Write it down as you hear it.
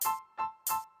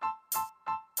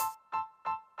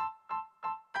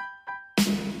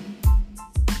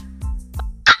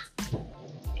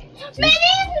Maybe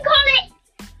you can call it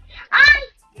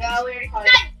No, we already called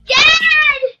the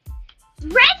dad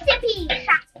recipe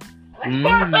shop.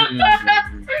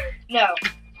 No.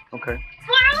 Okay.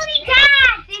 For only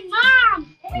dads and moms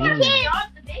and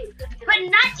kids, but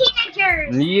not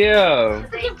teenagers. Yeah.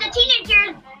 Because the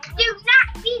teenagers do not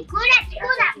be good at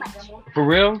school that much. For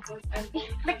real?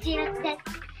 But Gina gets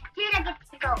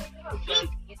to go. She's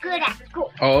good at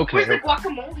school. Oh, okay. Where's the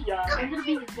guacamole? I'm gonna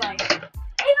be like.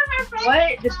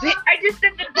 What? The big? I just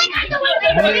said the big.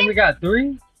 How many we got?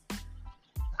 3?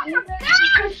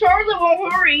 Because Charlotte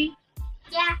won't hurry.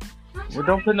 Yeah. Well,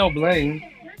 don't put no blame.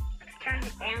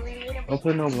 Don't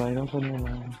put no blame. Don't put no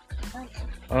blame.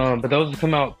 But those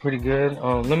come out pretty good.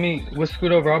 We'll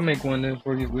scoot over. I'll make one then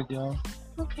for you with y'all.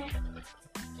 Okay.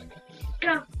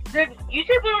 You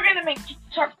said we were gonna make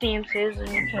TikTok dances.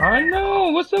 And I know.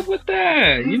 What's up with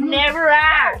that? You never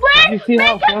asked. you see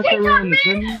how fast I ran in the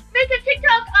gym? Make a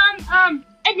TikTok,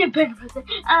 independent person.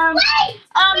 Making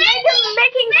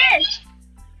this.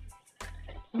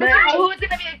 But who's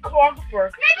gonna be a choreographer?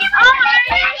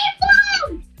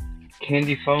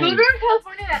 Candy So phone. we were in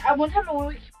California. At one time when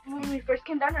we first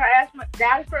came down here, I asked my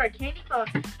dad for a candy phone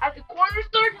at the corner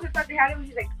store because I thought they had it.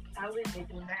 He's like, "How is it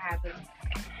when that happens?"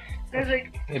 I was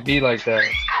like, It be like that.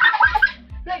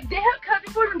 "Like they have candy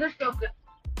phones and they're so good.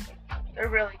 They're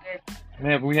really good."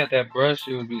 Man, if we had that brush,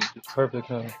 it would be just perfect,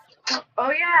 huh?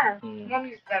 Oh yeah, Mm. Mom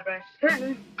used that brush.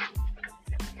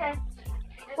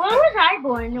 When was I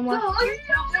born? So you're born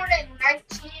in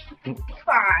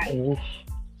 1955. Oof.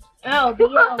 Oh, be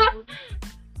old.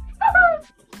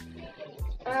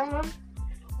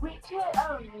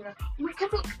 We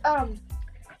could make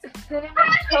cinnamon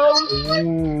toast.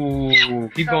 Ooh,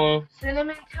 keep going.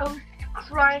 Cinnamon toast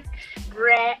crunch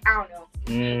bread. I don't know.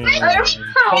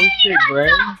 Toasted bread.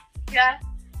 Yeah.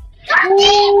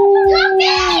 Ooh.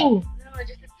 No,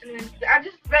 just cinnamon. I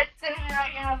just read cinnamon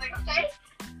right now. I was like, okay.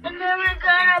 And then we're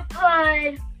gonna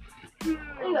put.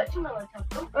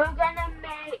 We're gonna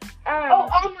make.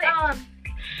 Omelet.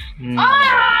 Mm.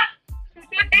 Ah!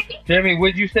 Jeremy,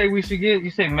 what'd you say we should get?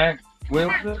 You say what was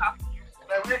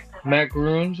it?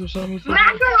 Macaroons or something? You said?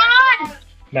 Macarons!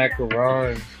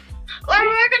 Macarons. Or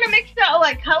we're gonna mix the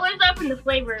like colors up in the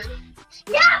flavors.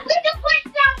 Yeah, we can put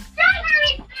some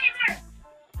strawberry flavor!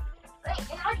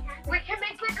 We can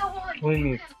make like a whole. What do you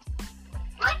mean?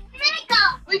 Let's make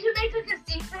them! We can make like a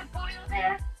seafood boil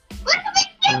there. Let's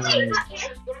make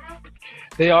seafood!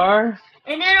 They are?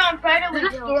 And then on Friday we Is a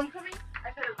do. storm coming? I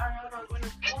said I don't know when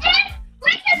it's And then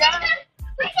we can make them.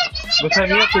 We can make What time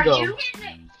you have to go?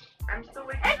 I'm still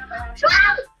waiting. And 12!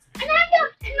 And I'm the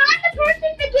person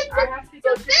that gets I have to go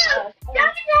the to food. school.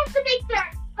 Devin has to make their,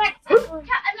 like that.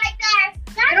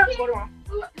 I don't go to one.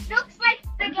 Looks like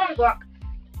spaghetti.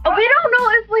 Oh, we don't know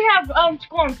if we have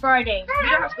school on Friday. We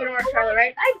don't have to go to our Charlotte,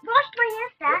 right? I washed my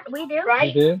hands, Dad. We do. You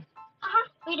Right? did?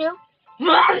 We do.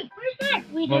 Mom! Where's that?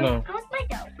 We do. Hold on. How's my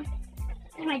dough?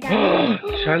 Where's my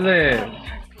dough? Charlotte.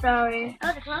 Sorry.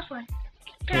 Oh, the close one.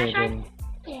 Here, Can I try? then.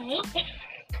 Okay.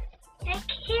 I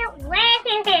can't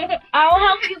wait. I'll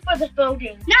help you for the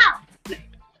folding. No!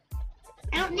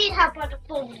 I don't need help on the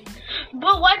folding.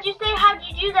 But what'd you say? How'd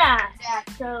you do that?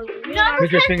 So, No,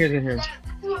 Put your fingers in here.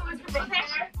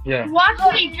 Yeah. Watch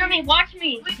me, Jeremy. Watch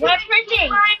me. Watch my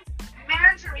thing.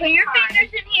 Put your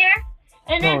fingers in here,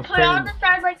 and then No, put it on same. the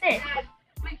side like this,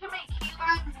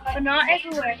 but not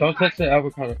everywhere. Don't touch the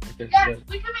avocado. Okay, Yeah, yeah.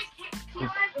 we can make key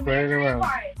lines Spread it around.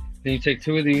 Then you take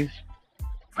 2 of these.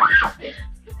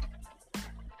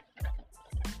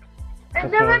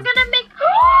 And then we're gonna make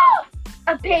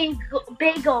a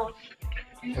bagel.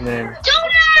 And then,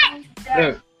 donut!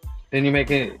 look. Then you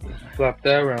make it, flop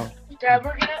that around. Dad,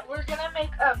 we're gonna make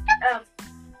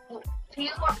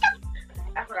peas.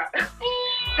 I forgot.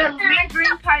 The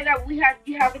green pie that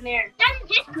you have in there. That's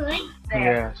just good.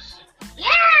 There. Yes.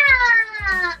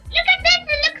 Yeah! Look at this,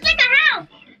 it looks like a house.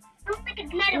 It looks like a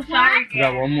metal Sorry. pot. You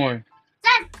got one more.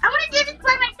 Dad, I want to do this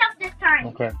by myself this time.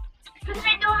 Okay. Because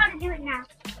I know how to do it now.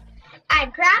 I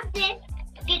grab this,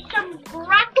 get some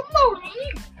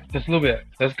guacamole. Just a little bit.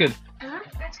 That's good.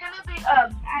 It's gonna be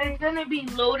there's gonna be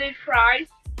loaded fries.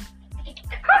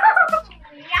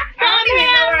 Some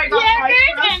hamburgers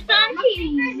and some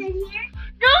cheese.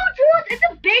 No, Jules, it's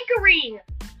a bakery.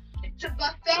 It's a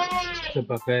buffet. It's a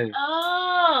buffet.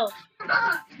 Oh.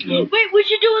 Wait, we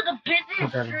should do it with a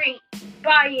business Okay. street.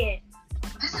 Buy it.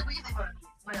 This is easy one.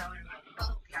 Well,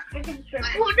 no, on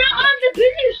the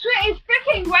business street. It's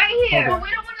freaking right here. Okay.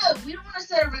 We don't wanna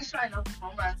set a restaurant in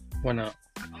Oklahoma. Why not?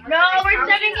 No, we're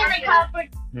sitting in the California.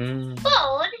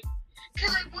 Food.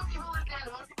 Because like when people are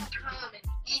there, when people come and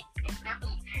eat and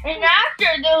family. And after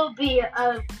there will be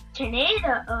a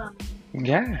tornado.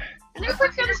 Yeah. Let me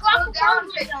put some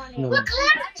guacamole on it. No. Look,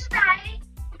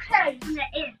 okay.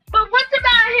 But what's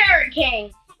about a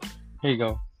hurricane? Here you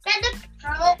go. Now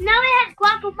it has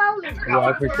guacamole. Well, I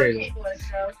appreciate it.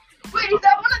 Wait, is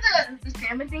that one of the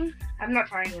salmon things? I'm not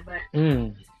trying it, but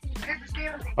Mm. there's the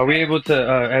salmon thing. Are we able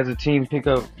to, as a team, pick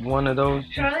up one of those?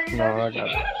 Charlie, No, I got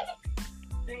it.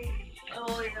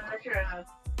 Oh, yeah, that's your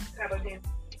combo thing.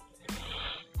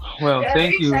 Well, Yeah,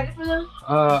 thank are you you. excited for those?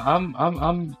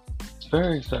 I'm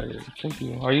very excited. Thank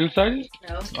you. Are you excited?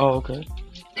 No. Oh, okay.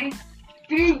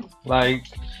 Dude, Like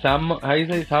how you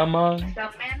say salmon?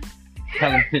 salmon.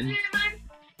 Salmon.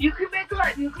 You could make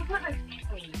like, you could put like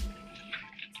seafood.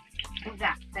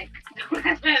 Exactly. Like,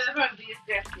 that's what I'm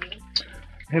disgusting.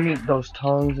 Hand me those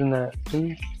tongues and that,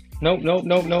 please. Nope. Right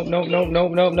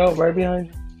behind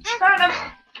you. Son of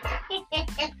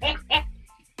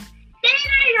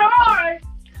yours.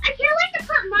 I can't wait to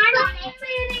put mine on it.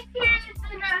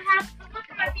 And I have to look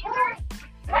at my finger.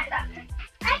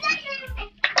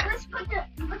 Let's put the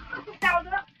sound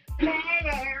up.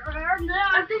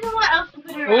 I'm thinking what else to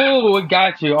put in. Oh, it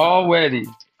got you already.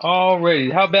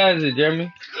 How bad is it,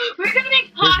 Jeremy? We're gonna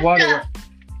make This water. pasta.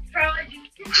 Probably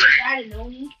just I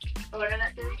don't know. Or whatever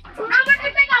that thing. We're gonna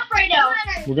make Alfredo.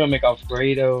 We're gonna make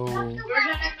Alfredo. We're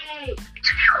gonna make.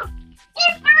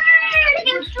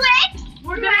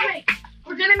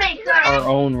 We're gonna make Our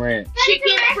own ranch.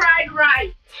 chicken fried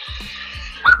rice.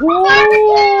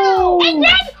 Whoa! And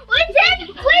then we make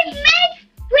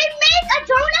a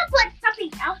donut with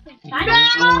something else inside.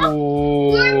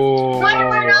 Oh,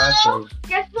 that's a-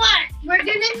 Guess what? We're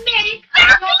gonna make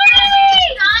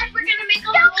we're gonna make a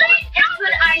whole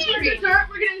chocolate ice For cream. dessert,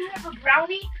 we're gonna have a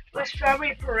brownie with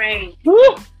strawberry puree.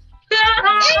 Woo! And a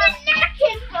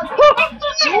napkin for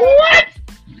What?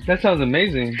 That sounds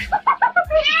amazing. And we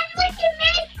can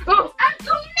make a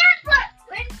donut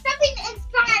with something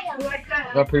inside of it. Like I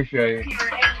that. appreciate it. There's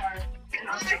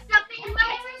something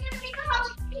inside. We're gonna make a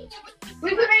jalapeno. We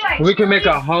could make like. We can make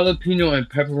a jalapeno and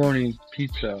pepperoni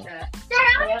pizza.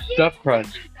 Stuffed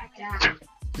crust.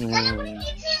 Mm.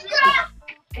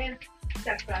 And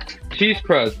that's that. Cheese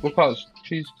crust. We'll call it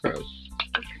cheese crust.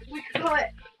 We could call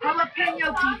it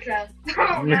jalapeno pizza.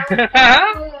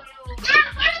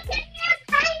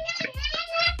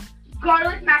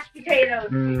 Garlic mashed potatoes.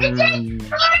 Mm.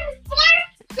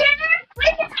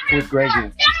 With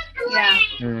gravy. Yeah.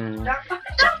 Mm. The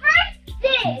first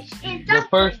dish is The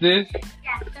first dish,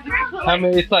 I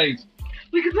mean, it's like,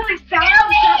 We could put like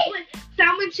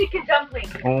salmon chicken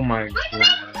dumplings. oh my god.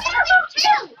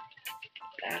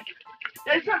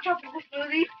 There's not tropical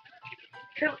smoothie.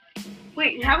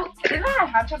 Wait, didn't I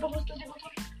have tropical smoothie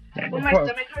before? When my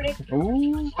stomach hurting?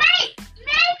 Ooh. Wait,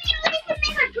 maybe we can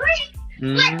make a drink. Like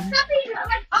Mm. something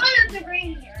like all of the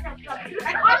green here.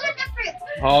 Like all of the fruit.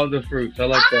 All the fruits. I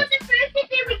like All that. of the fruits, and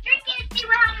then we drink it and see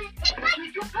what happens.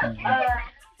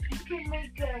 You can make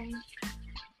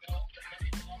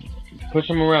Push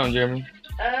them around, Jeremy.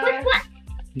 What?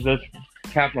 Just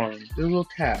tap on them. Do a little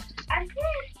tap. I did.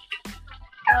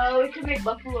 we can make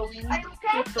buffalo wings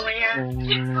with soya.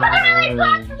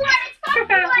 Mm.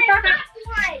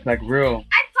 Like real.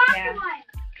 I popped Yeah. one.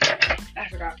 I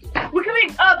forgot. We can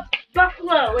make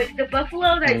buffalo, like the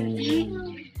buffalo that you eat.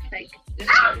 Like this.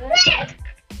 Oh, this!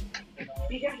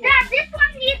 Dad, this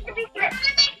one needs to be good.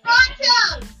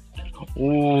 Nachos.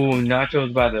 Ooh,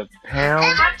 nachos by the pound.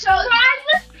 Nachos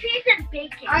with cheese and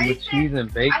bacon. With cheese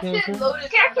and bacon. I said loaded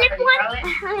Can I salmon, take garlic.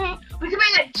 one? We can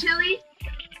make like chili.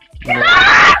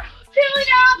 Yeah. Chili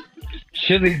dog.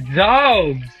 Chili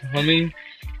dogs, homie.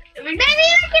 Maybe we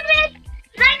can make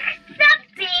like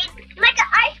something, like an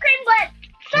ice cream, but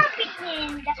something.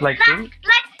 Like fruit?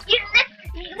 Like you,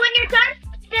 when you're done,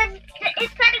 then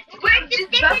it's kind of where the Just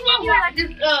stick and then you're like,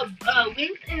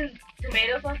 wings and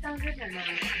tomato sauce sound good or no?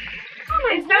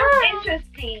 it sounds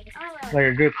interesting. Like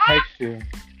a good texture.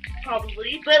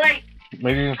 Probably, but like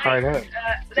Maybe you can try that.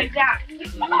 like that.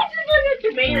 Just like a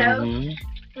tomato. Mhm.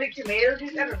 Like tomatoes,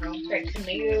 I don't know. Like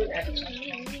tomatoes, I don't know.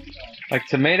 Like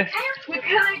tomato? We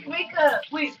can like make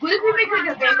what if we make like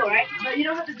a bagel, right? But you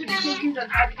don't have to do the cookies on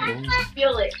top, you can just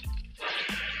feel it.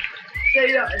 So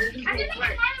you know, it doesn't I didn't taste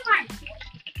right. have one.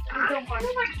 You don't want it.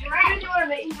 You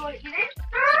want to eat it?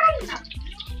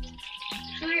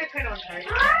 So you're kind of on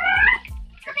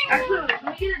Actually, we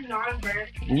get a non-burnt.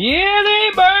 Yeah, they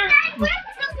burn. Where's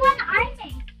the one I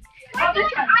made? Oh,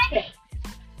 this one. I made?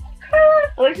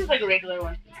 Oh, this is like a regular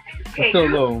one. Okay. Still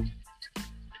low.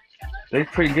 They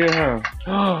pretty good, huh?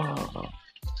 Can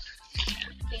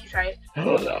you try it?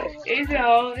 Hello. It's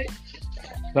all.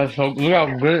 That's so. Look how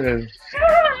good it is.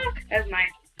 That's mine.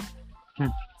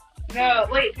 No,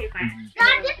 wait, okay, fine. No,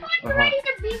 this one's ready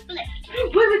to be flipped.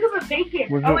 Wait, we could put bacon.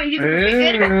 What's Oh, up? wait, you can put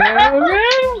bacon.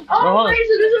 Oh, wait,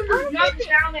 so this one's the not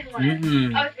salmon one. Mm-mm.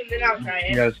 Okay, then I'll try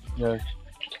it. Yes, yes.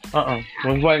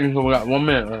 Let's wait until we got 1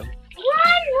 minute left. One,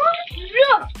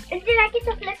 look. Did I get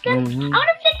to flip them? Mhm. I want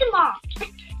to flip them all.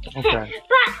 Okay.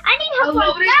 But I need help A on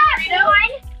loaded that burrito?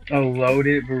 one. A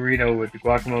loaded burrito with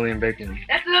guacamole and bacon.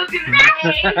 That's what I was gonna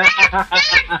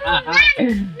say.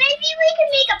 Maybe we can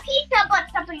make a pizza, but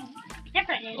something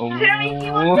different. Oh,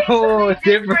 different.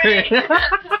 different.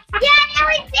 Yeah, I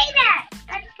always say that.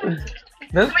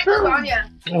 That's Make true. lasagna.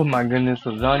 Oh my goodness,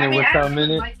 lasagna with something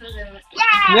in it.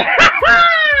 Yeah.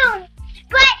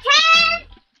 But candy.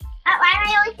 Oh, I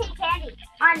always say candy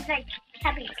on like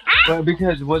happy. But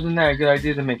because wasn't that a good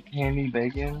idea to make candy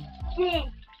bacon?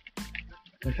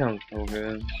 That sounds so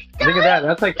good. Look at that.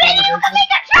 That's like Maybe candy you can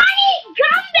make a tiny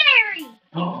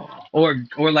gumberry.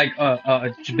 or like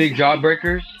big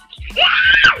jawbreakers. Yeah.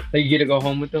 That you get to go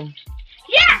home with them.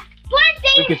 Yeah. One We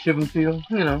thing. could ship them to you.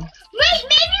 You know. Maybe we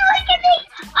can make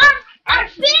a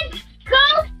big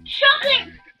gold chocolate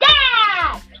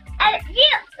dad.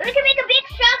 We can make a big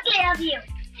chocolate of you.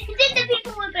 And then the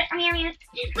people will get mirrors.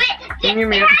 But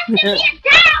there has to be a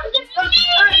dad with a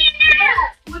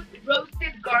With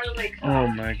roasted garlic. Oh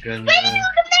my goodness. Maybe you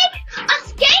can make a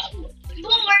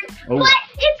skateboard, Oh, but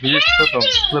it's you just flip 'em,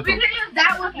 candy. flip 'em. We could use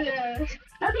that with the...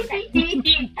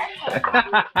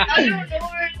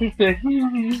 I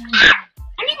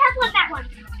need help on that one.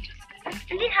 I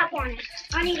need help on it.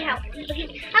 I need help. I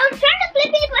was trying to flip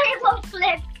it, but it won't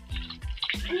flip.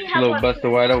 I need help Little on it. buster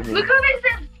wide open. Look how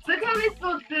they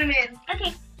spelled cinnamon.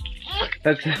 Okay.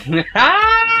 That's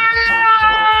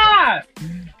ah!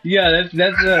 Yeah, that's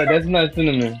not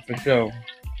cinnamon for sure.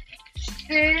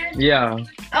 Sin. Yeah,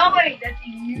 Oh wait, that's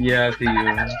you. yeah, I see you.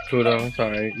 Kudo, I'm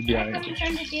sorry. Yeah, What are you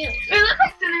trying to do? It looks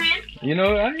like cinnamon. you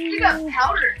know, You got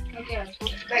powder. Okay.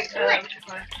 Like,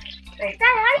 Dad,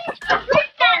 how do you flip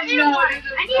that Oh, new no, one? it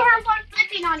I need help on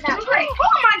flipping on that. Look like- Oh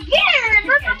my goodness!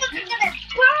 Look how much gonna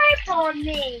swipe on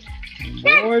me.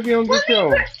 boy, if you don't Let get me your.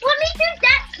 do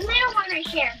that little one right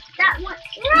here. That one.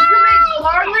 You can make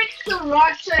garlic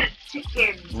sriracha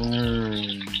chicken.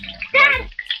 Dad,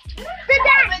 you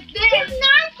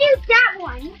cannot do that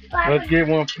one. Let's get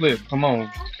one flip. Come on,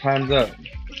 time's up.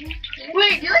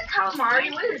 Wait, do you like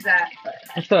calamari? What is that?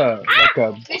 What's up? Like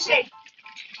a Fish egg.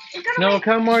 no,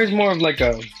 calamari is more of like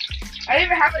a I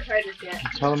never haven't tried this yet.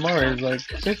 calamari is like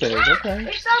fish egg. Okay.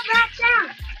 It's so back down.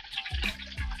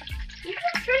 You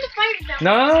can turn the fire down.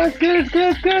 No, it's good, it's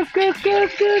good, it's good, it's good, it's good,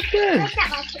 it's good, it's good. What's that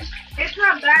about? It's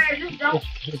not bad. I just don't.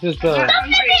 It's just Don't flip it.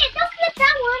 Don't flip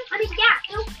that one. I mean, yeah.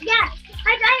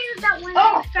 I used that one.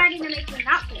 Oh. It's starting to make me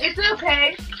not flip. It's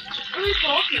okay. Really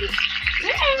salty.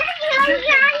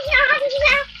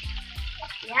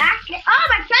 Yeah. Oh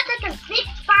my god, that's a big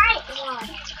fight one.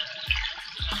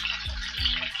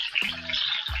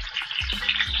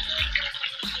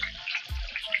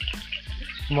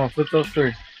 Come on, flip those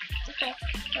three. Okay,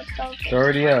 let's go. It's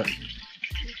already up.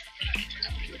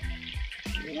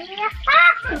 Yeah.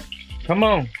 Come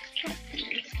on.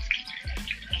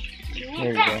 There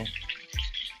you go.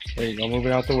 There you go. Move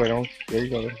it out the way. Don't. There you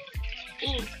go.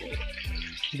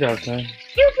 Good job, son. No,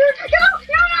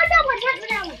 that one.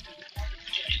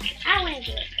 I want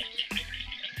to do it.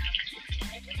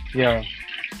 Yeah.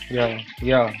 Yeah.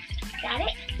 Yeah. Got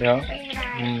it? Yeah.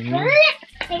 Mhm.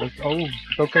 It's, oh,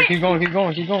 it's okay. Keep going. Keep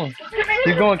going. Keep going.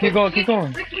 Keep going. Keep going. Keep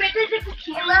going. We can make this a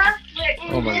tequila.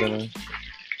 Oh my goodness.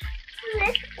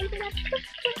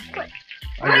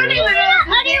 I don't even know.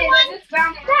 I didn't want. Just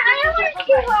found I don't want it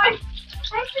too hard.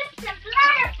 I just the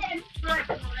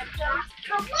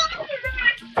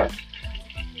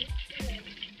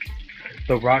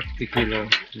The rock tequila.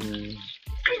 Mm.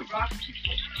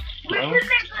 Well,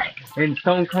 and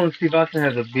Stone Cold Steve Austin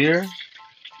has a beer.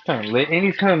 Kind of lit. And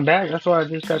he's coming back. That's why I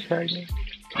just got tagged in.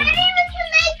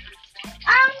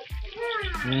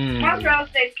 Mozzarella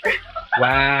sticks.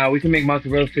 Wow, we can make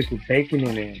mozzarella sticks with bacon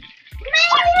in it.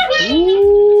 Maybe Ooh.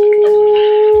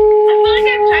 I feel like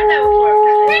I've tried that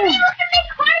before. we can make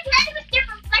cotton candy with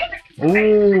different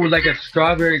flavors. Ooh, like a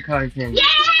strawberry cotton candy.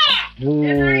 Yeah!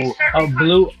 Ooh, a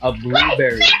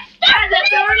blueberry.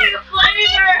 That's already a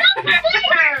flavor. Like a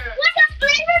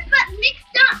flavor but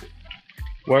mixed up.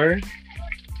 Word?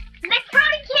 Like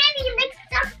cotton candy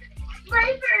mixed up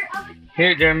flavor of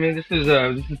Here, Jeremy, this is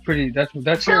pretty. That's your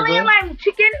Chili and goal. lime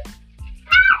chicken.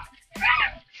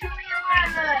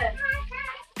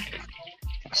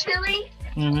 Chili.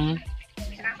 Mm-hmm.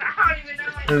 I don't even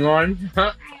know. Hang on.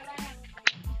 Huh?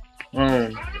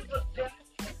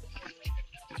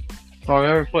 Oh,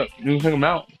 every flip. You can take them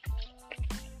out.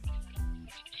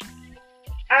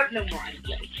 I have no more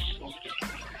idea.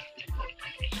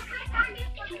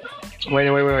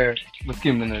 Wait. Let's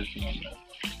give them this.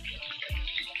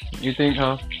 You think,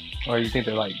 huh? Or you think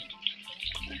they're like...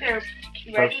 They're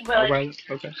ready, but like, Alright,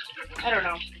 okay. I don't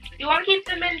know. You want to keep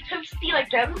them in toasty like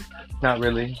them? Not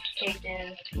really. Okay,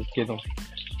 then. Let's get them.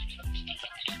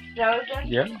 That was done?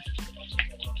 Yeah.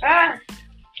 Ah!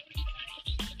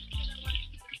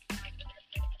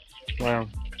 Wow.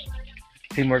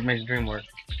 Teamwork makes the dream work.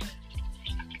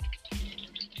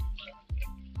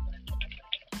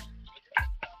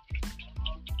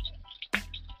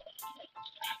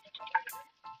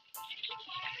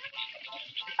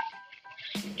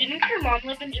 Didn't your mom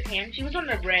live in Japan? She was on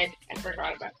the bread. I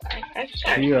forgot about that. I just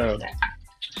gotta She, do that.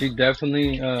 She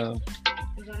definitely, She was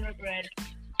on the bread.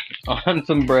 on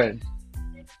some bread.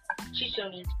 She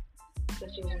showed me. So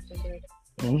she was on some bread.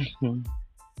 Mm-hmm.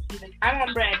 She's like, I'm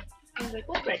on bread. I was like,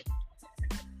 what bread?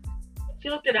 She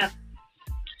looked it up.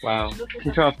 Wow. Can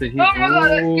you turn off the heat? Oh my god,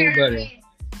 that Ooh, scared buddy. me.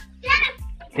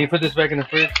 Can you put this back in the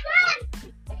fridge?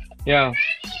 Yeah.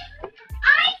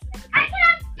 I can have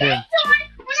Yeah.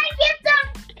 steak when I give them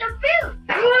the food.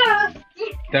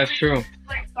 That's true.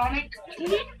 Like Sonic?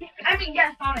 I mean,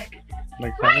 yeah, Sonic.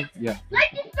 Like Sonic? Yeah.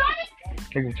 Like the Sonic,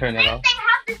 You can turn that if off. they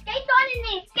have the skates on and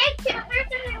they escape to the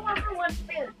person they want for one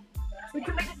food. We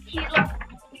could make a key look.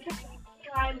 We could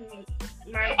try my.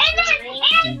 And maybe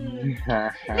right? we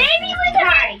can. Maybe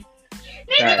Right.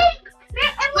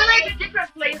 We like a different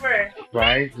flavor.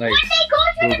 Like when they go to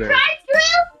the blueberry.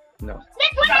 drive-through, No. when they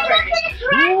go to the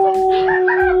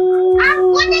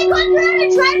drive-through, when they go to the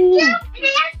drive-through and they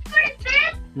ask for the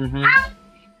food, Mm-hmm.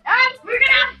 we're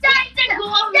gonna have to go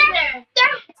over there.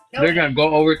 They're gonna go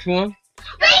over to him.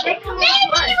 Maybe we can make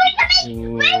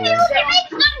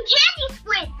some candy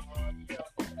squid.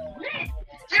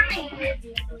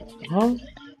 Huh?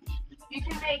 You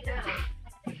can make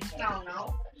no.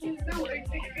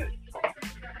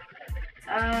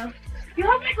 You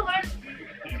have to make a lot of I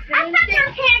cinnamon thought sticks.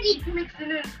 they're candy. You make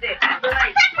cinnamon sticks. They're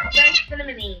like very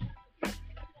cinnamony.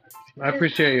 I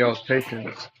appreciate y'all's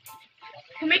patience.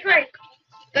 You make like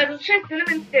let's try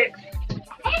cinnamon sticks.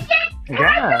 And then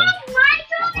Yeah. my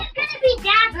job is gonna be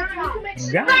Dad's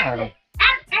job. Yeah.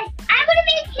 I'm gonna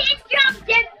make his job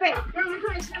different. Bro, we're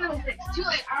doing cinnamon sticks. Too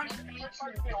late. I already made it.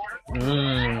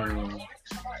 Mmm.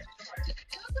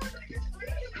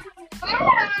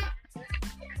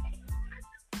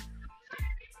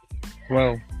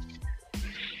 Well.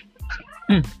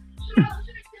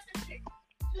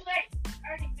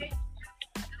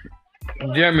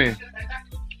 Jeremy.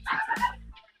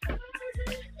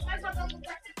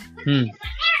 Hmm.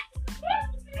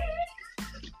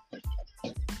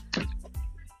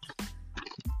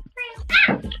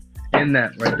 In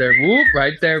that right there. Whoop,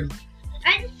 right there.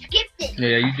 I just skipped it.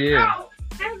 Yeah, you did. I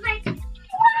was like,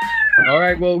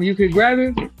 Alright, well, you can grab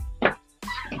it.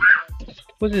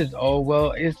 What's this? Oh,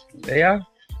 well, it's, yeah.